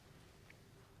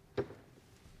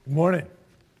Good morning.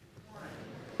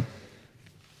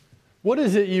 What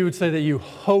is it you would say that you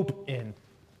hope in?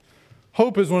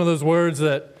 Hope is one of those words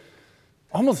that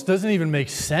almost doesn't even make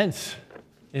sense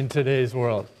in today's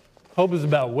world. Hope is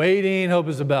about waiting. Hope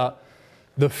is about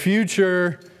the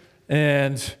future.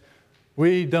 And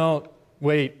we don't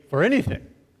wait for anything,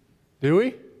 do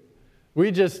we?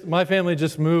 My family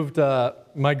just moved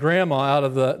my grandma out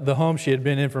of the home she had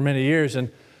been in for many years.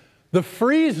 And the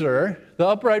freezer, the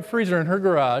upright freezer in her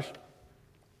garage,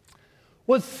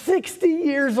 was 60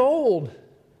 years old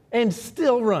and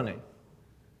still running.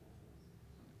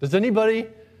 Has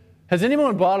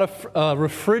anyone bought a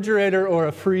refrigerator or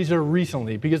a freezer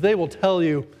recently? Because they will tell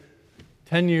you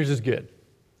 10 years is good.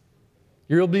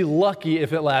 You'll be lucky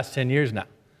if it lasts 10 years now.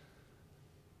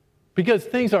 Because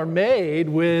things are made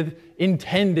with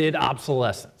intended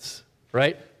obsolescence,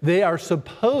 right? They are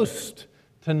supposed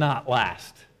to not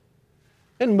last.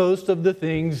 And most of the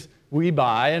things we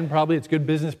buy, and probably it's good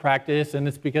business practice, and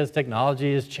it's because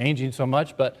technology is changing so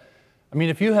much, but I mean,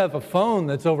 if you have a phone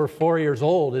that's over 4 years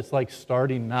old, it's like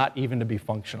starting not even to be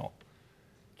functional.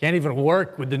 Can't even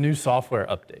work with the new software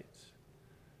updates.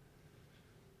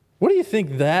 What do you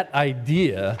think that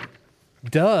idea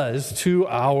does to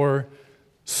our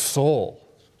soul?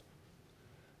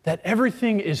 That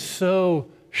everything is so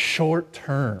short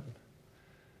term.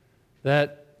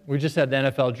 That we just had the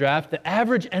NFL draft. The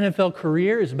average NFL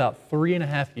career is about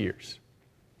 3.5 years.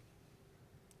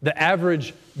 The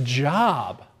average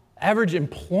job, average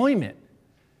employment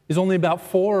is only about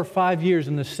 4 or 5 years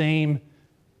in the same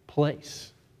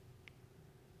place.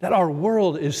 That our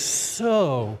world is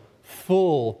so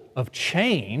full of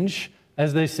change.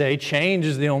 As they say, change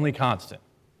is the only constant.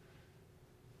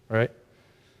 Right?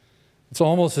 It's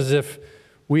almost as if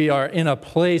we are in a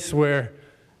place where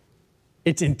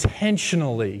it's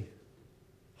intentionally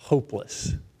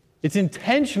hopeless. It's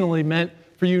intentionally meant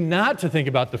for you not to think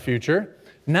about the future,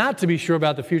 not to be sure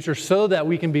about the future, so that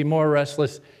we can be more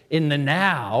restless in the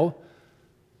now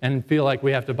and feel like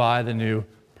we have to buy the new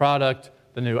product,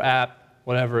 the new app,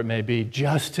 whatever it may be,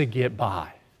 just to get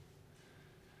by.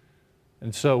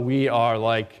 And so we are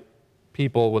like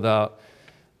people without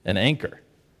an anchor,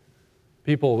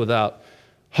 people without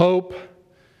hope.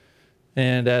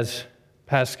 And as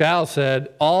Pascal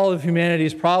said, all of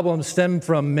humanity's problems stem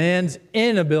from man's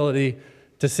inability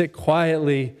to sit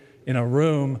quietly in a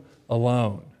room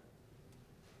alone.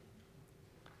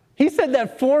 He said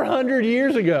that 400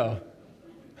 years ago.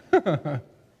 I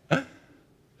don't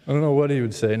know what he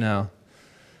would say now.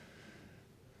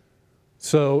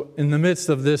 So in the midst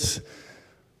of this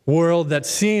world that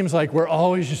seems like we're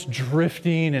always just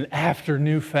drifting and after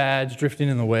new fads, drifting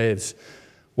in the waves,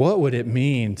 what would it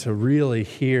mean to really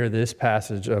hear this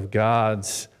passage of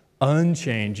God's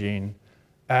unchanging,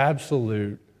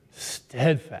 absolute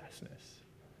steadfastness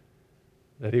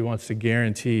that He wants to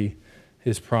guarantee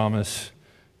His promise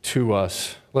to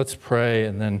us? Let's pray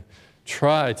and then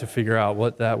try to figure out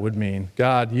what that would mean.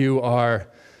 God, You are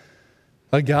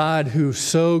a God who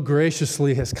so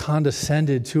graciously has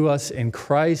condescended to us in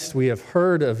Christ. We have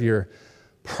heard of Your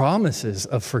promises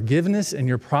of forgiveness and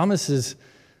Your promises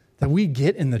that we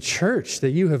get in the church,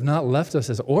 that You have not left us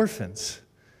as orphans,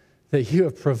 that You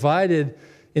have provided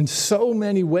in so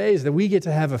many ways that we get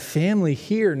to have a family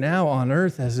here now on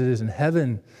earth as it is in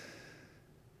heaven.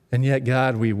 And yet,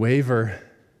 God, we waver,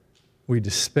 we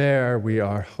despair, we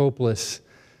are hopeless,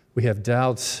 we have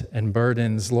doubts and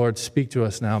burdens. Lord, speak to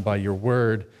us now by Your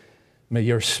word. May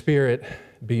Your Spirit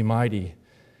be mighty.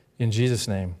 In Jesus'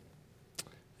 name,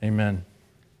 amen.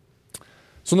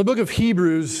 So in the book of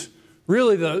Hebrews,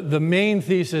 really, the main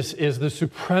thesis is the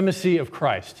supremacy of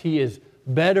Christ. He is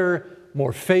better,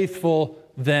 more faithful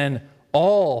than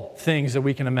all things that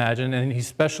we can imagine, and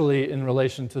especially in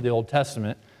relation to the Old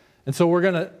Testament. And so we're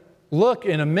going to look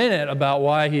in a minute about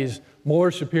why He's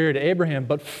more superior to Abraham.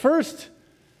 But first,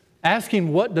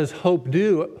 asking what does hope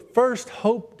do? First,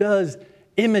 hope does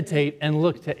imitate and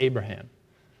look to Abraham.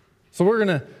 So we're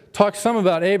going to talk some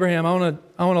about Abraham. I want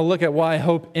to look at why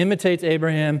hope imitates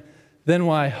Abraham, then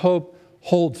why hope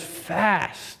holds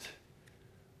fast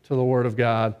to the Word of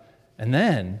God, and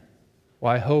then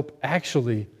why hope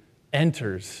actually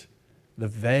enters the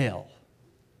veil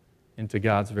into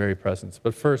God's very presence.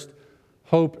 But first,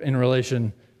 hope in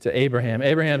relation to Abraham.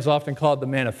 Abraham is often called the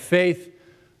man of faith.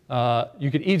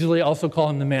 You could easily also call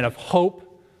him the man of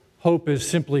hope. Hope is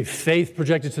simply faith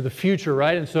projected to the future,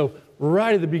 right? And so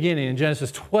right at the beginning in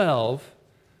Genesis 12,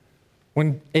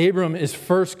 when Abram is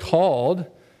first called,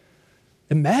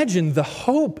 imagine the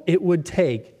hope it would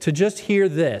take to just hear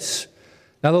this.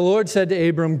 Now the Lord said to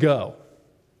Abram, "Go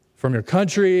from your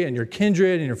country and your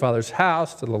kindred and your father's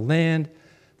house to the land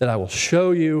that I will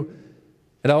show you,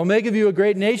 that I will make of you a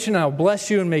great nation, and I will bless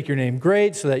you and make your name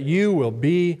great, so that you will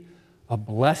be a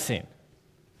blessing.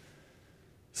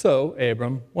 So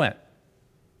Abram went.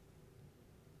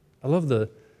 I love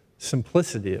the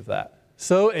simplicity of that.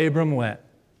 So Abram went,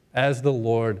 as the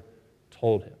Lord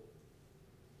told him.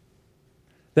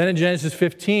 Then in Genesis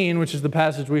 15, which is the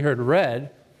passage we heard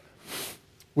read,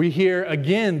 we hear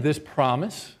again this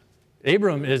promise.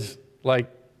 Abram is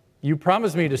like, you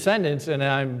promised me descendants, and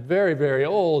I'm very, very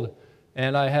old,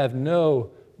 and I have no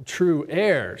true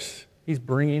heirs. He's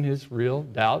bringing his real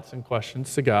doubts and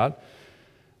questions to God.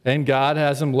 And God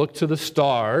has him look to the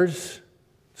stars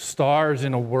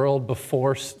in a world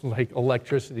before like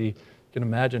electricity. You can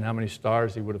imagine how many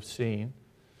stars he would have seen.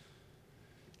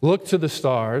 Look to the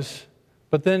stars.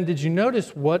 But then did you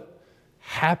notice what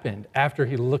happened after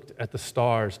he looked at the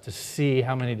stars to see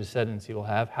how many descendants he will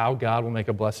have, how God will make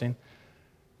a blessing?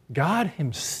 God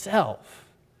himself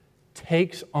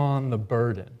takes on the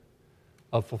burden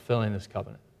of fulfilling this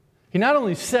covenant. He not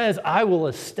only says, I will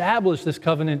establish this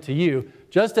covenant to you,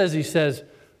 just as he says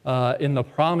in the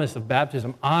promise of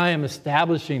baptism, I am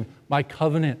establishing my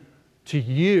covenant to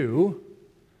you,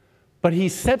 but he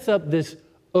sets up this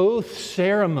oath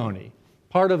ceremony.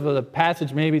 Part of the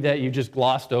passage maybe that you just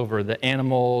glossed over, the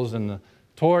animals and the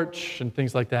torch and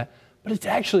things like that. But it's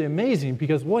actually amazing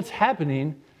because what's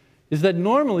happening is that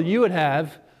normally you would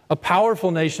have a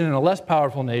powerful nation and a less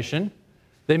powerful nation.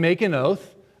 They make an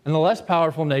oath, and the less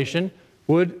powerful nation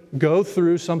would go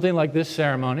through something like this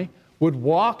ceremony, would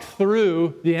walk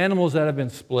through the animals that have been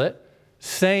split,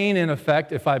 saying in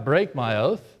effect, if I break my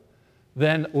oath,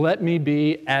 then let me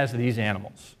be as these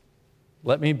animals.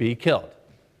 Let me be killed.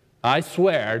 I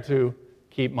swear to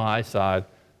keep my side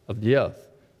of the oath.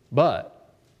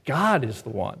 But God is the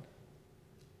one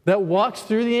that walks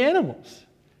through the animals.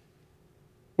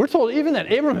 We're told even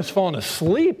that Abram has fallen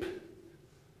asleep.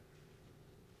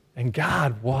 And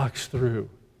God walks through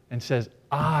and says,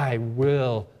 I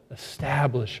will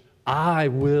establish, I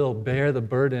will bear the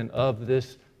burden of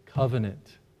this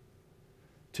covenant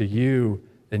to you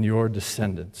and your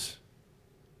descendants.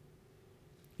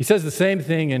 He says the same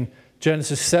thing in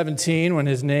Genesis 17, when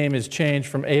his name is changed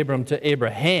from Abram to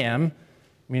Abraham,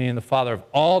 meaning the father of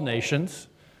all nations,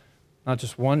 not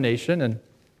just one nation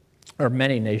or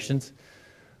many nations.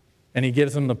 And he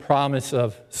gives them the promise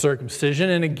of circumcision.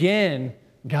 And again,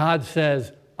 God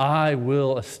says, I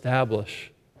will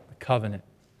establish the covenant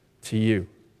to you.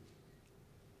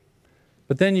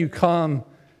 But then you come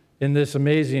in this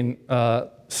amazing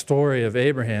story of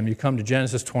Abraham, you come to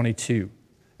Genesis 22.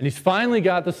 And he's finally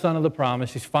got the son of the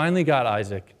promise. He's finally got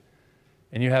Isaac.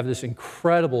 And you have this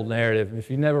incredible narrative. If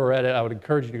you've never read it, I would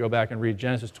encourage you to go back and read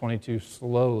Genesis 22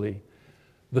 slowly.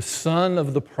 The son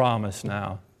of the promise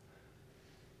now,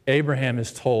 Abraham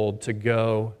is told to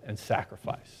go and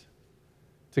sacrifice.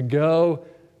 To go,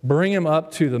 bring him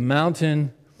up to the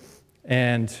mountain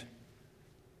and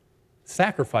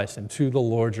sacrifice him to the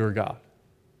Lord your God.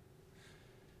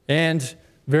 And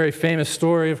very famous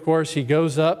story, of course, he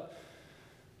goes up,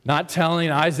 not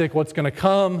telling Isaac what's going to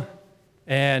come.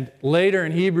 And later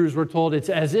in Hebrews, we're told it's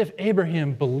as if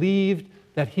Abraham believed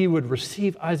that he would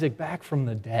receive Isaac back from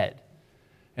the dead.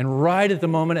 And right at the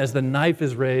moment as the knife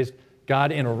is raised,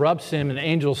 God interrupts him, and the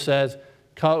angel says,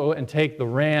 go and take the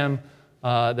ram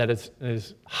that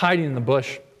is hiding in the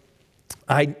bush.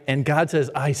 And God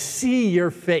says, I see your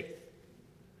faith.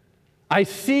 I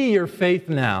see your faith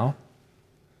now.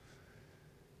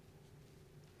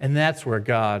 And that's where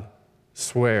God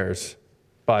swears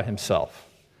by himself.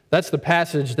 That's the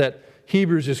passage that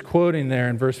Hebrews is quoting there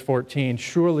in verse 14.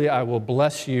 Surely I will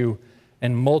bless you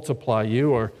and multiply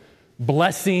you, or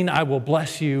blessing, I will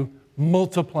bless you,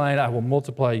 multiplying, I will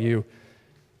multiply you.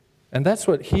 And that's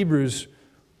what Hebrews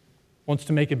wants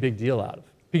to make a big deal out of.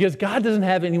 Because God doesn't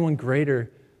have anyone greater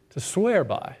to swear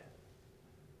by.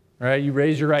 Right? You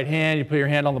raise your right hand, you put your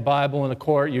hand on the Bible in the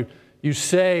court, you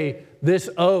say this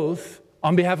oath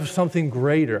on behalf of something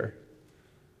greater.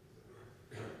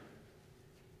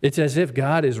 It's as if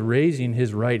God is raising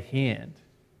his right hand.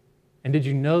 And did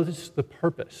you notice the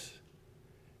purpose?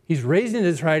 He's raising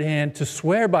his right hand to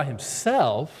swear by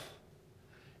himself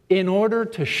in order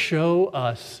to show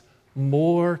us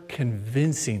more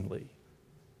convincingly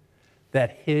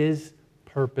that his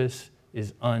purpose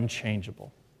is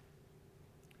unchangeable.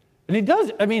 And he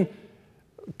does,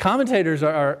 commentators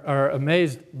are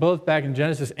amazed, both back in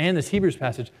Genesis and this Hebrews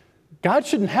passage. God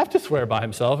shouldn't have to swear by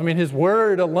himself. His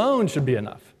word alone should be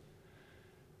enough.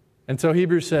 And so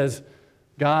Hebrews says,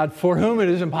 God, for whom it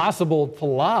is impossible to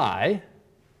lie,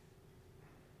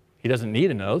 he doesn't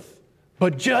need an oath,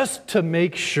 but just to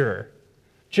make sure,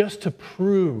 just to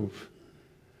prove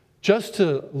just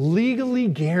to legally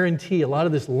guarantee, a lot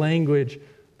of this language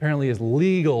apparently is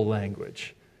legal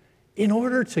language, in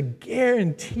order to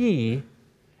guarantee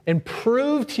and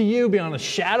prove to you beyond a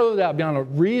shadow of doubt, beyond a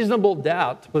reasonable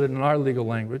doubt, to put it in our legal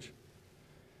language,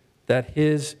 that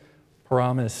his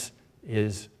promise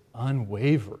is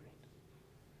unwavering.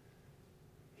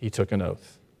 He took an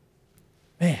oath.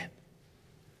 Man,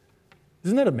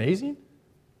 isn't that amazing?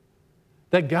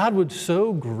 That God would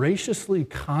so graciously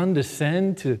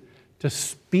condescend to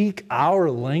speak our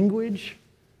language,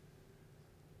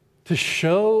 to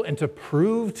show and to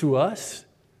prove to us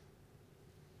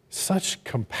such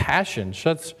compassion,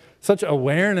 such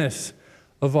awareness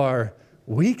of our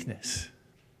weakness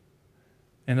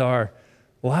and our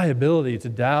liability to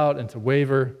doubt and to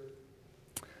waver.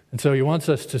 And so he wants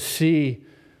us to see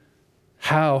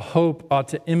how hope ought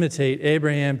to imitate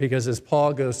Abraham, because as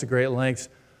Paul goes to great lengths,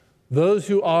 those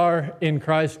who are in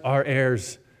Christ are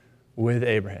heirs with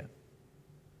Abraham.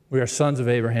 We are sons of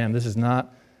Abraham. This is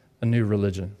not a new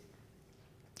religion.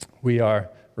 We are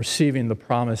receiving the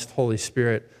promised Holy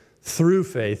Spirit through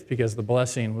faith, because the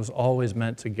blessing was always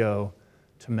meant to go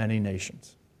to many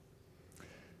nations.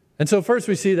 And so first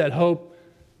we see that hope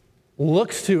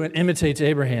looks to and imitates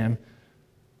Abraham,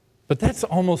 but that's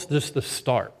almost just the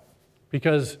start,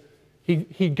 because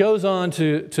he goes on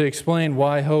to explain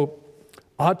why hope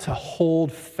ought to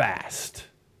hold fast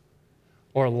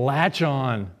or latch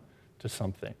on to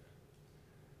something.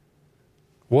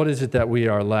 What is it that we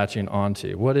are latching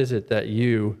onto? What is it that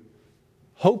you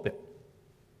hope in?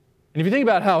 And if you think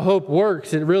about how hope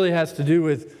works, it really has to do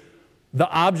with the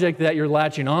object that you're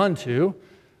latching onto.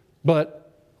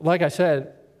 But like I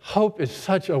said, hope is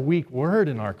such a weak word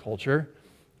in our culture,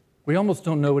 we almost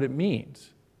don't know what it means.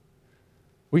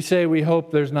 We say we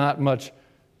hope there's not much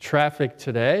traffic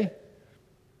today,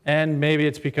 and maybe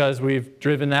it's because we've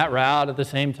driven that route at the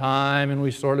same time and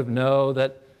we sort of know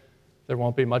that there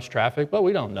won't be much traffic, but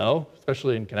we don't know,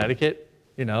 especially in Connecticut.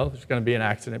 You know, there's going to be an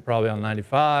accident probably on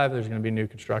 95. There's going to be new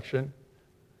construction.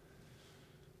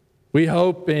 We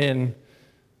hope in,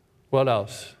 what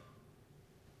else?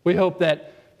 We hope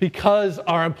that because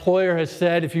our employer has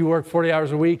said if you work 40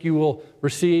 hours a week, you will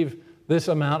receive this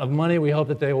amount of money, we hope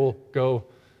that they will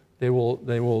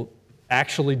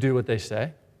actually do what they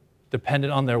say,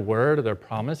 dependent on their word or their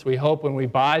promise. We hope when we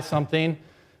buy something,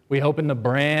 we hope in the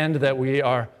brand that we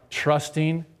are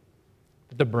trusting,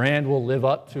 that the brand will live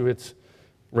up to its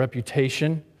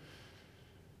reputation.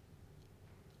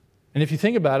 And if you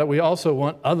think about it, we also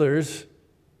want others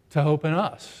to hope in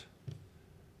us.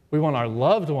 We want our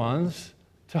loved ones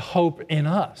to hope in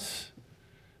us.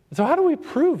 So how do we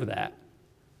prove that?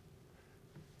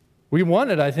 We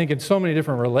want it, I think, in so many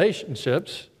different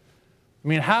relationships. I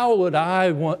mean, how would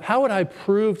I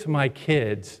prove to my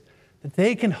kids that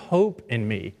they can hope in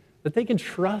me, that they can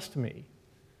trust me?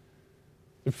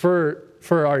 For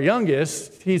our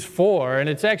youngest, he's 4, and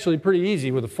it's actually pretty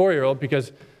easy with a 4-year-old,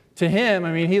 because to him,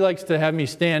 I mean, he likes to have me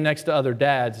stand next to other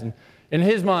dads. And in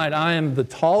his mind, I am the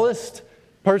tallest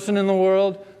person in the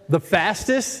world, the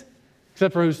fastest,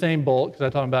 except for Usain Bolt, because I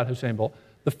taught him about Usain Bolt,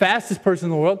 the fastest person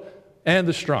in the world, and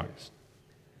the strongest.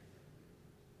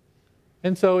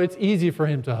 And so it's easy for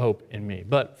him to hope in me.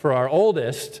 But for our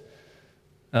oldest,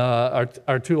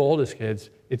 our 2 oldest kids,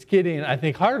 it's getting, I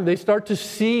think, harder. They start to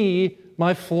see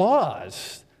my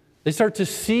flaws. They start to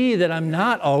see that I'm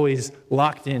not always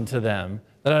locked into them,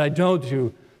 that I don't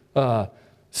do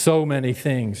so many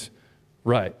things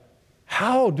right.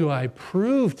 How do I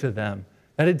prove to them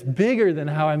that it's bigger than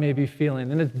how I may be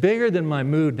feeling, and it's bigger than my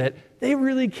mood, that they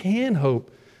really can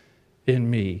hope in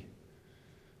me?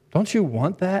 Don't you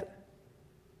want that?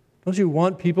 Don't you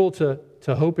want people to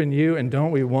hope in you? And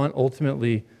don't we want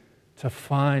ultimately to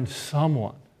find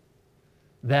someone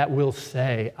that will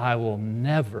say, I will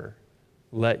never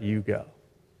let you go?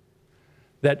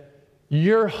 That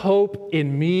your hope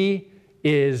in me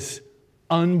is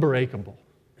unbreakable.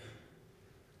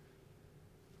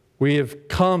 We have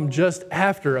come just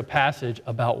after a passage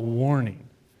about warning.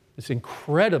 This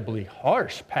incredibly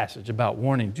harsh passage about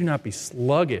warning. Do not be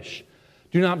sluggish.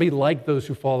 Do not be like those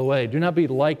who fall away. Do not be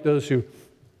like those who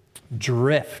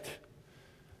drift.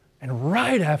 And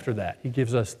right after that, he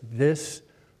gives us this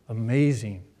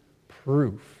amazing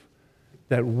proof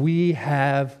that we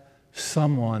have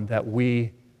someone that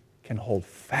we can hold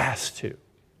fast to.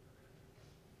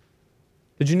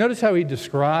 Did you notice how he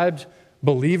described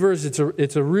believers?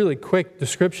 It's a really quick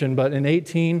description, but in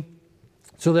 18,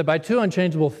 so that by 2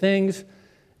 unchangeable things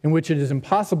in which it is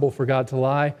impossible for God to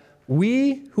lie,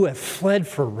 we who have fled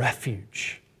for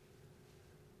refuge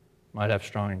might have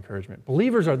strong encouragement.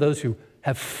 Believers are those who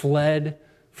have fled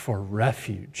for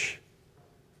refuge.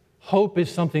 Hope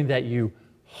is something that you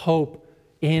hope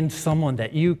in someone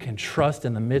that you can trust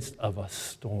in the midst of a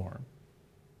storm.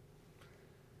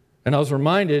 And I was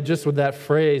reminded just with that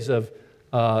phrase of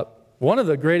one of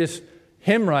the greatest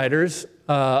hymn writers,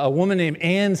 a woman named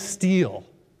Anne Steele.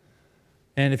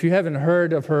 And if you haven't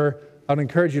heard of her, I'd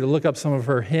encourage you to look up some of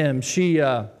her hymns. She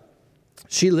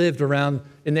lived around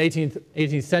in the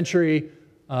 18th century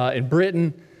in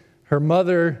Britain. Her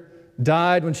mother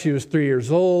died when she was 3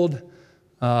 years old.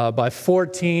 By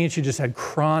 14, she just had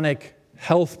chronic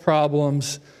health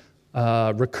problems,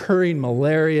 recurring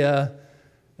malaria.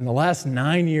 In the last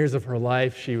 9 years of her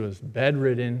life, she was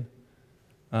bedridden.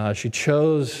 She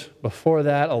chose, before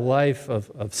that, a life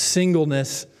of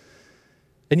singleness.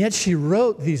 And yet she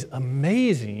wrote these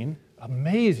amazing,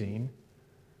 amazing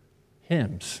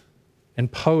hymns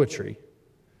and poetry.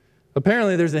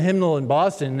 Apparently, there's a hymnal in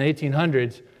Boston in the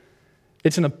 1800s.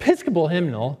 It's an Episcopal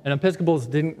hymnal, and Episcopals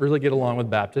didn't really get along with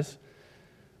Baptists.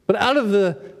 But out of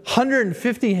the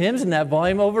 150 hymns in that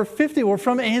volume, over 50 were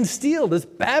from Anne Steele, this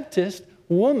Baptist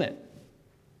woman.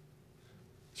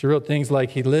 She wrote things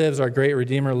like, "He lives, our great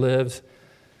Redeemer lives,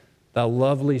 thou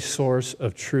lovely source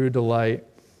of true delight."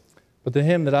 But the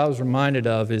hymn that I was reminded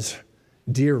of is,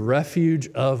 "Dear refuge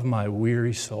of my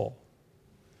weary soul."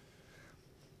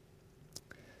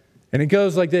 And it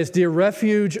goes like this: "Dear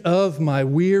refuge of my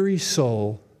weary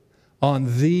soul,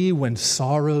 on thee when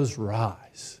sorrows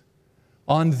rise,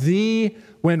 on thee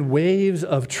when waves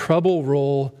of trouble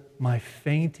roll, my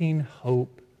fainting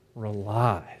hope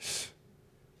relies.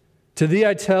 To thee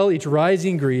I tell each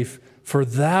rising grief, for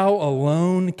thou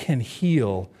alone can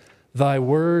heal. Thy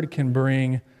word can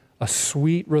bring a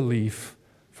sweet relief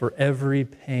for every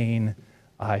pain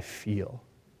I feel."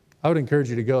 I would encourage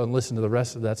you to go and listen to the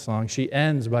rest of that song. She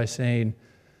ends by saying,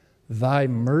 "Thy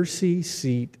mercy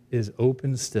seat is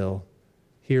open still.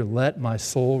 Here let my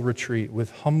soul retreat.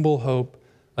 With humble hope,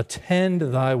 attend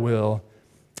thy will,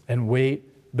 and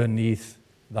wait beneath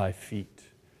thy feet."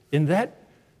 In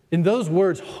those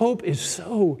words, hope is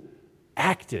so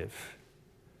active.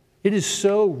 It is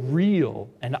so real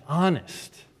and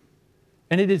honest.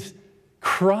 And it is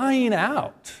crying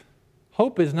out.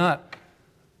 Hope is not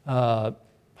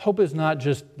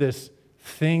just this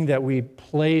thing that we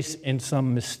place in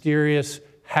some mysterious,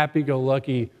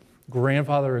 happy-go-lucky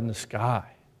grandfather in the sky.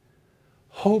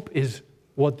 Hope is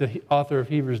what the author of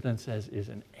Hebrews then says is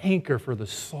an anchor for the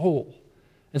soul.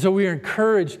 And so we are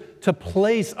encouraged to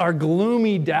place our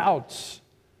gloomy doubts,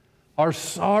 our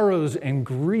sorrows and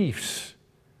griefs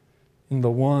in the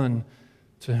one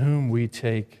to whom we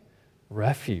take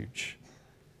refuge.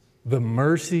 The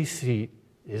mercy seat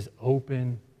is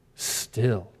open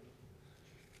still.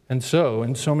 And so,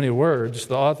 in so many words,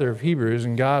 the author of Hebrews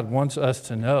and God wants us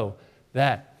to know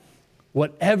that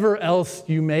whatever else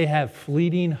you may have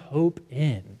fleeting hope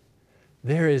in,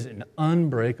 there is an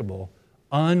unbreakable,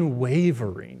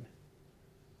 unwavering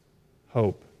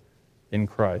hope in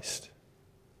Christ.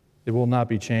 It will not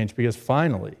be changed because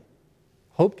finally,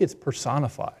 hope gets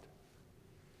personified.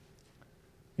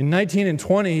 In 19 and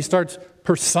 20, he starts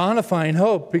personifying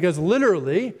hope because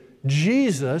literally,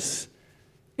 Jesus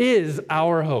is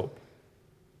our hope.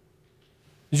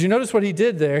 Did you notice what he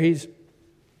did there?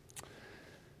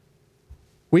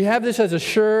 We have this as a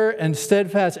sure and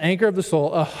steadfast anchor of the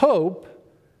soul, a hope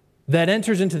that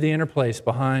enters into the inner place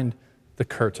behind the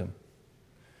curtain.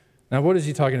 Now, what is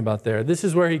he talking about there? This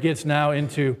is where he gets now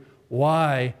into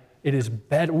why it is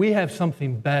better. We have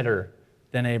something better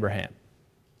than Abraham.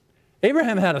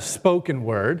 Abraham had a spoken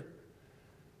word,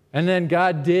 and then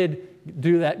God did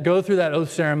go through that oath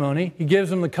ceremony. He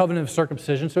gives him the covenant of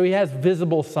circumcision, so he has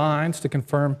visible signs to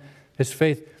confirm his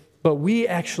faith. But we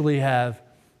actually have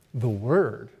the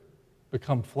Word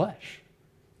become flesh.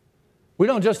 We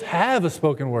don't just have a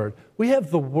spoken word. We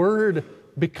have the Word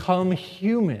become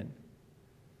human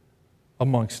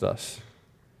amongst us.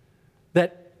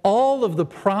 That all of the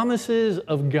promises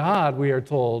of God, we are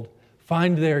told,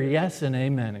 find their yes and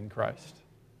amen in Christ.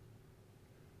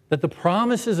 That the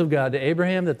promises of God to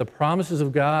Abraham, that the promises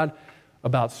of God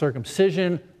about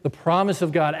circumcision, the promise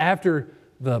of God after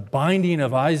the binding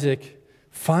of Isaac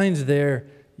finds their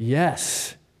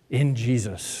yes in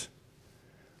Jesus.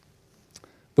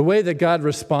 The way that God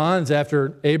responds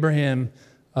after Abraham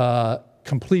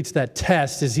completes that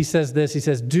test is he says this, he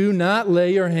says, "Do not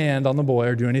lay your hand on the boy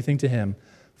or do anything to him,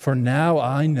 for now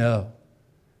I know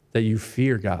that you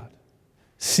fear God,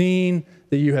 seeing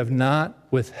that you have not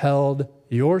withheld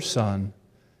your son,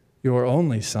 your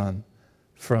only son,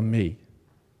 from me."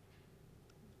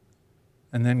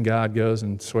 And then God goes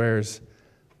and swears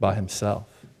by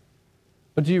himself.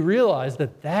 But do you realize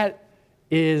that that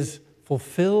is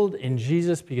fulfilled in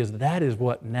Jesus, because that is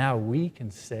what now we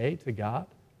can say to God.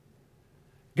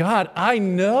 God, I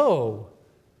know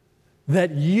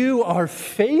that you are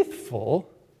faithful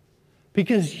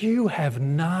because you have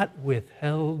not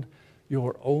withheld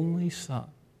your only Son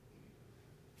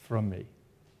from me.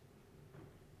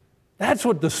 That's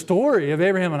what the story of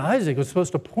Abraham and Isaac was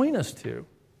supposed to point us to.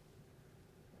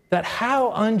 That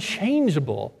how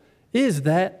unchangeable is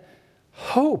that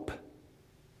hope?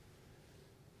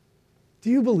 Do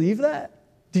you believe that?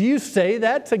 Do you say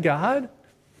that to God?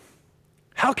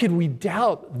 How could we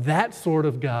doubt that sort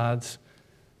of God's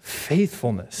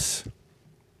faithfulness?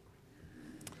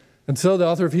 And so the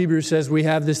author of Hebrews says we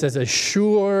have this as a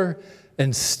sure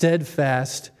and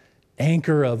steadfast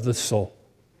anchor of the soul.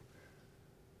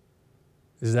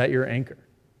 Is that your anchor?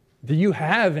 Do you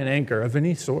have an anchor of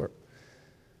any sort?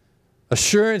 A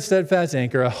sure and steadfast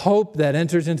anchor, a hope that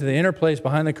enters into the inner place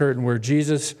behind the curtain where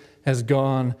Jesus has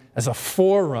gone as a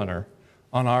forerunner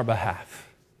on our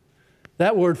behalf.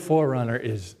 That word forerunner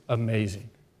is amazing.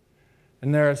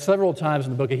 And there are several times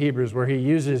in the book of Hebrews where he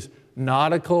uses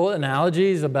nautical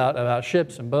analogies about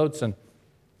ships and boats. And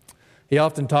he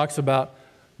often talks about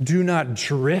do not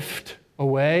drift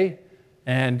away.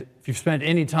 And if you've spent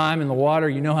any time in the water,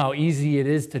 you know how easy it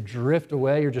is to drift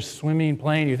away. You're just swimming,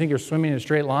 playing. You think you're swimming in a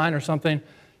straight line or something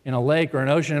in a lake or an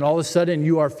ocean, and all of a sudden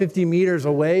you are 50 meters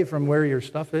away from where your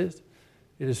stuff is.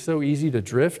 It is so easy to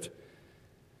drift.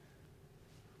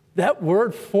 That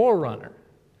word forerunner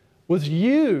was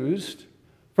used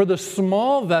for the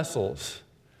small vessels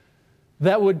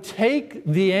that would take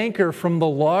the anchor from the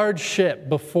large ship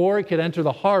before it could enter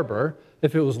the harbor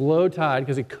if it was low tide,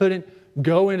 because it couldn't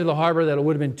go into the harbor, that it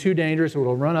would have been too dangerous. It would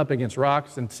have run up against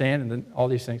rocks and sand and then all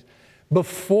these things.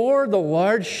 Before the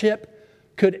large ship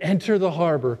could enter the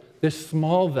harbor, this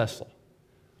small vessel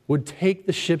would take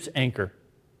the ship's anchor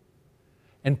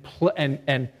and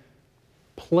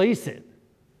place it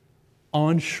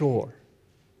on shore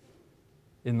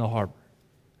in the harbor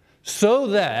so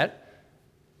that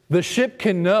the ship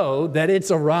can know that it's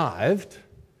arrived,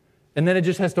 and then it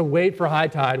just has to wait for high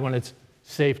tide when it's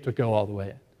safe to go all the way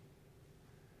in.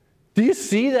 Do you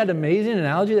see that amazing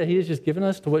analogy that he has just given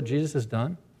us to what Jesus has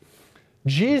done?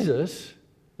 Jesus,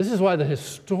 this is why the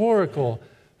historical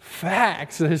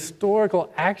facts, the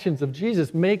historical actions of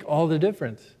Jesus make all the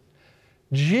difference.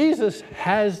 Jesus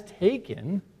has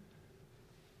taken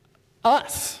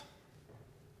us,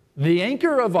 the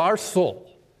anchor of our soul,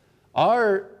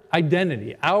 our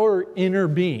identity, our inner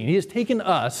being. He has taken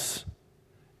us,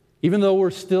 even though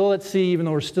we're still at sea, even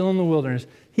though we're still in the wilderness,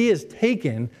 he has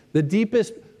taken the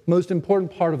deepest, most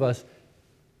important part of us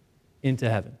into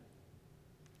heaven.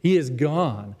 He has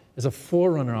gone as a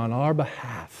forerunner on our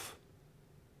behalf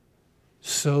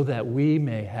so that we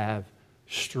may have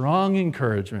strong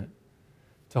encouragement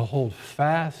to hold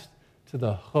fast to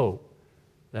the hope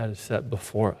that is set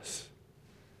before us.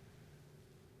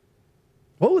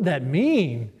 What would that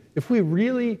mean if we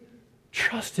really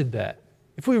trusted that?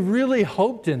 If we really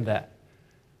hoped in that?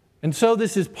 And so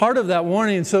this is part of that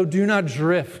warning. And so do not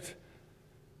drift.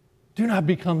 Do not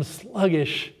become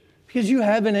sluggish, because you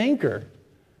have an anchor.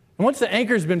 And once the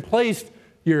anchor's been placed,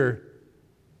 you're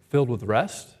filled with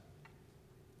rest.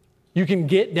 You can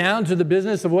get down to the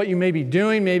business of what you may be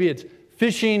doing. Maybe it's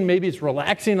fishing, maybe it's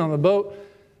relaxing on the boat.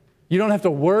 You don't have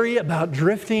to worry about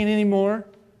drifting anymore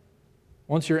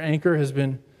once your anchor has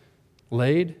been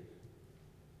laid.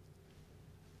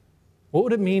 What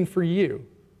would it mean for you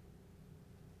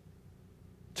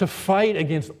to fight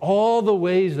against all the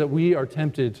ways that we are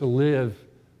tempted to live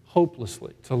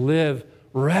hopelessly, to live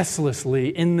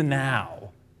restlessly in the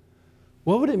now?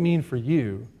 What would it mean for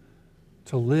you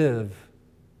to live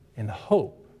in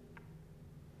hope?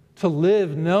 To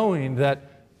live knowing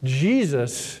that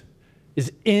Jesus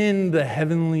is in the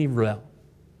heavenly realm,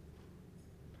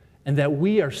 and that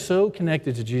we are so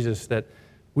connected to Jesus that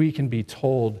we can be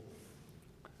told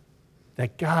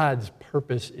that God's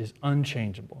purpose is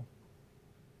unchangeable.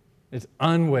 It's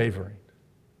unwavering.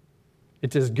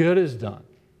 It's as good as done.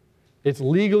 It's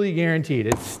legally guaranteed.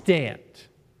 It's stamped.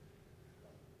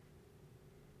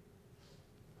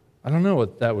 I don't know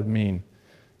what that would mean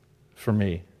for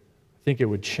me. I think it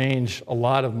would change a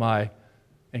lot of my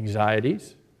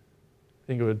anxieties. I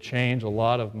think it would change a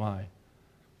lot of my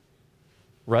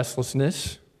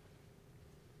restlessness.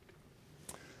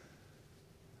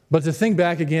 But to think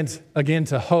back again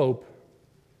to hope,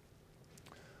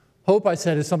 hope, I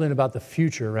said, is something about the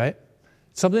future, right?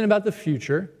 Something about the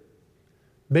future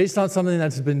based on something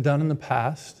that's been done in the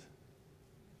past,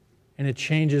 and it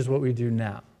changes what we do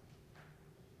now.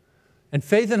 And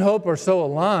faith and hope are so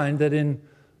aligned that in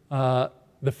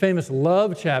the famous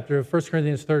love chapter of 1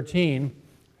 Corinthians 13,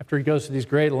 after he goes to these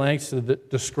great lengths to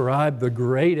describe the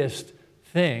greatest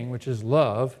thing, which is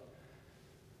love,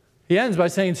 he ends by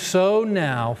saying, "So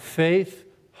now faith,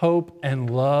 hope, and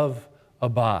love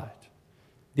abide."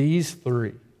 These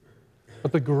three.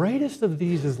 But the greatest of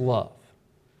these is love.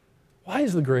 Why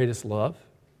is the greatest love?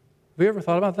 Have you ever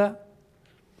thought about that?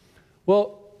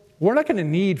 Well, we're not going to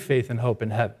need faith and hope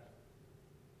in heaven.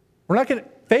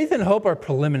 Faith and hope are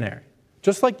preliminary.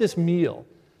 Just like this meal.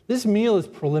 This meal is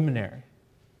preliminary.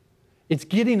 It's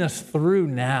getting us through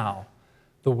now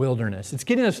the wilderness. It's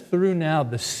getting us through now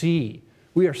the sea.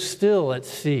 We are still at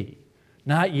sea,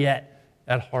 not yet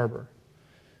at harbor.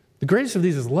 The greatest of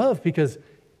these is love, because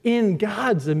in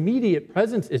God's immediate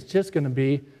presence, it's just going to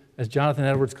be, as Jonathan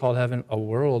Edwards called heaven, a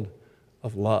world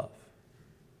of love.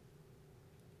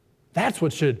 That's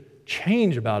what should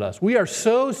change about us. We are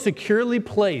so securely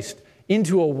placed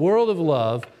into a world of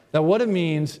love that what it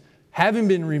means, having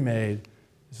been remade,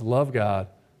 is love God,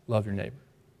 love your neighbor.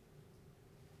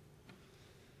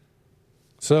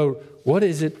 So what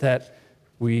is it that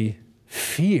we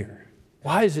fear?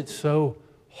 Why is it so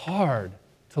hard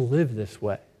to live this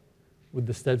way with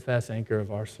the steadfast anchor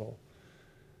of our soul?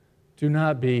 Do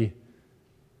not be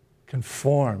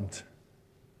conformed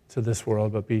to this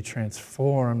world, but be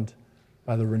transformed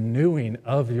by the renewing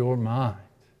of your mind,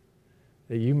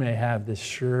 that you may have this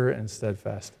sure and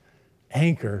steadfast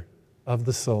anchor of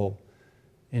the soul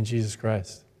in Jesus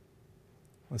Christ.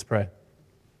 Let's pray.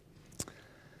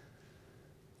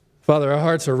 Father, our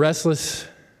hearts are restless.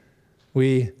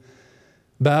 We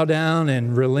bow down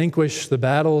and relinquish the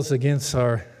battles against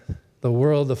the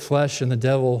world, the flesh, and the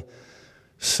devil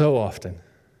so often.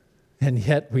 And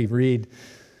yet we read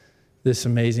this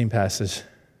amazing passage.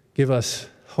 Give us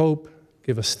hope,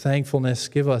 give us thankfulness,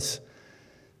 give us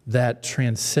that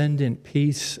transcendent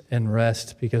peace and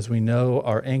rest, because we know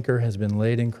our anchor has been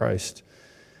laid in Christ.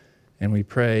 And we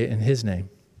pray in His name.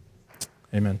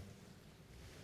 Amen.